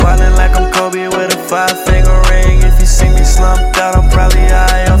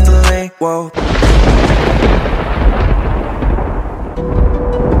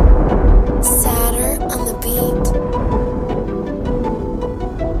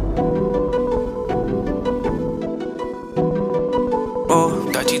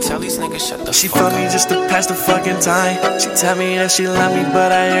Dvtchie, tell these niggas shut the She fuck fuck me just to pass the fucking time. She tell me that she love me,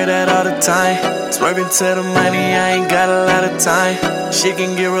 but I hear that all the time. Swerving to the money, I ain't got a lot of time. Shit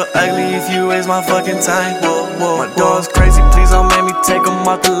can get real ugly if you waste my fucking time. Whoa, whoa, my dog's crazy, please don't make me take him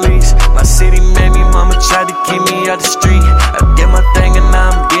off the leash. My city made me, mama tried to keep me out the street. I did my thing and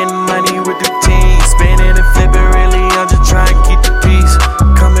now I'm getting money with the team. Spinning and flipping, really, I'm just trying to keep the peace.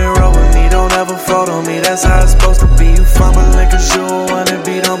 Come and roll with me, don't ever fold on me, that's how it's supposed to be. You fumbling cause you wanna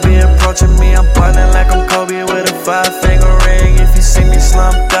be, don't be approaching me. I'm ballin' like I'm Kobe with a 5-finger ring. If you see me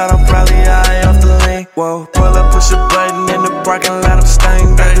slumped out, I'm probably high off the lane. Whoa, pull up, push a button in the parking lot, I'm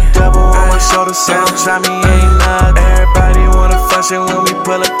staying. Got the devil on my shoulder, so don't try me, ain't nothing. Everybody wanna function when we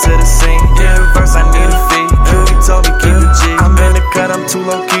pull up to the scene. Yeah, verse, I need a fee. He told me keep it G. I'm in the cut, I'm too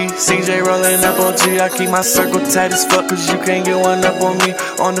low key. CJ rolling up on G. I keep my circle tight as fuck, cause you can't get one up on me.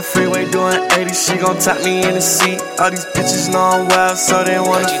 On the freeway doing 80, she gon' top me in the seat. All these bitches know I'm wild, so they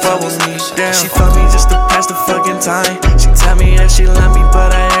wanna fuck with me. Damn, she fuck me just to pass the fucking time. She tell me that she love me,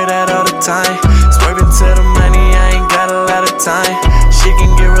 but I hear that all the time. Swerving to the money, I ain't got a lot of time. Shit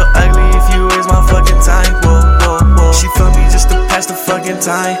can get real ugly if you waste my fucking time. Whoa, whoa, whoa. She fuck me just to pass the fucking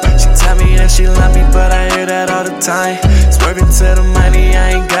time. She tell me that she love me, but I hear that all the time. Swerving to the money,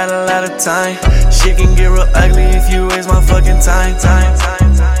 I ain't got a lot of time. Shit can get real ugly if you waste my fucking time.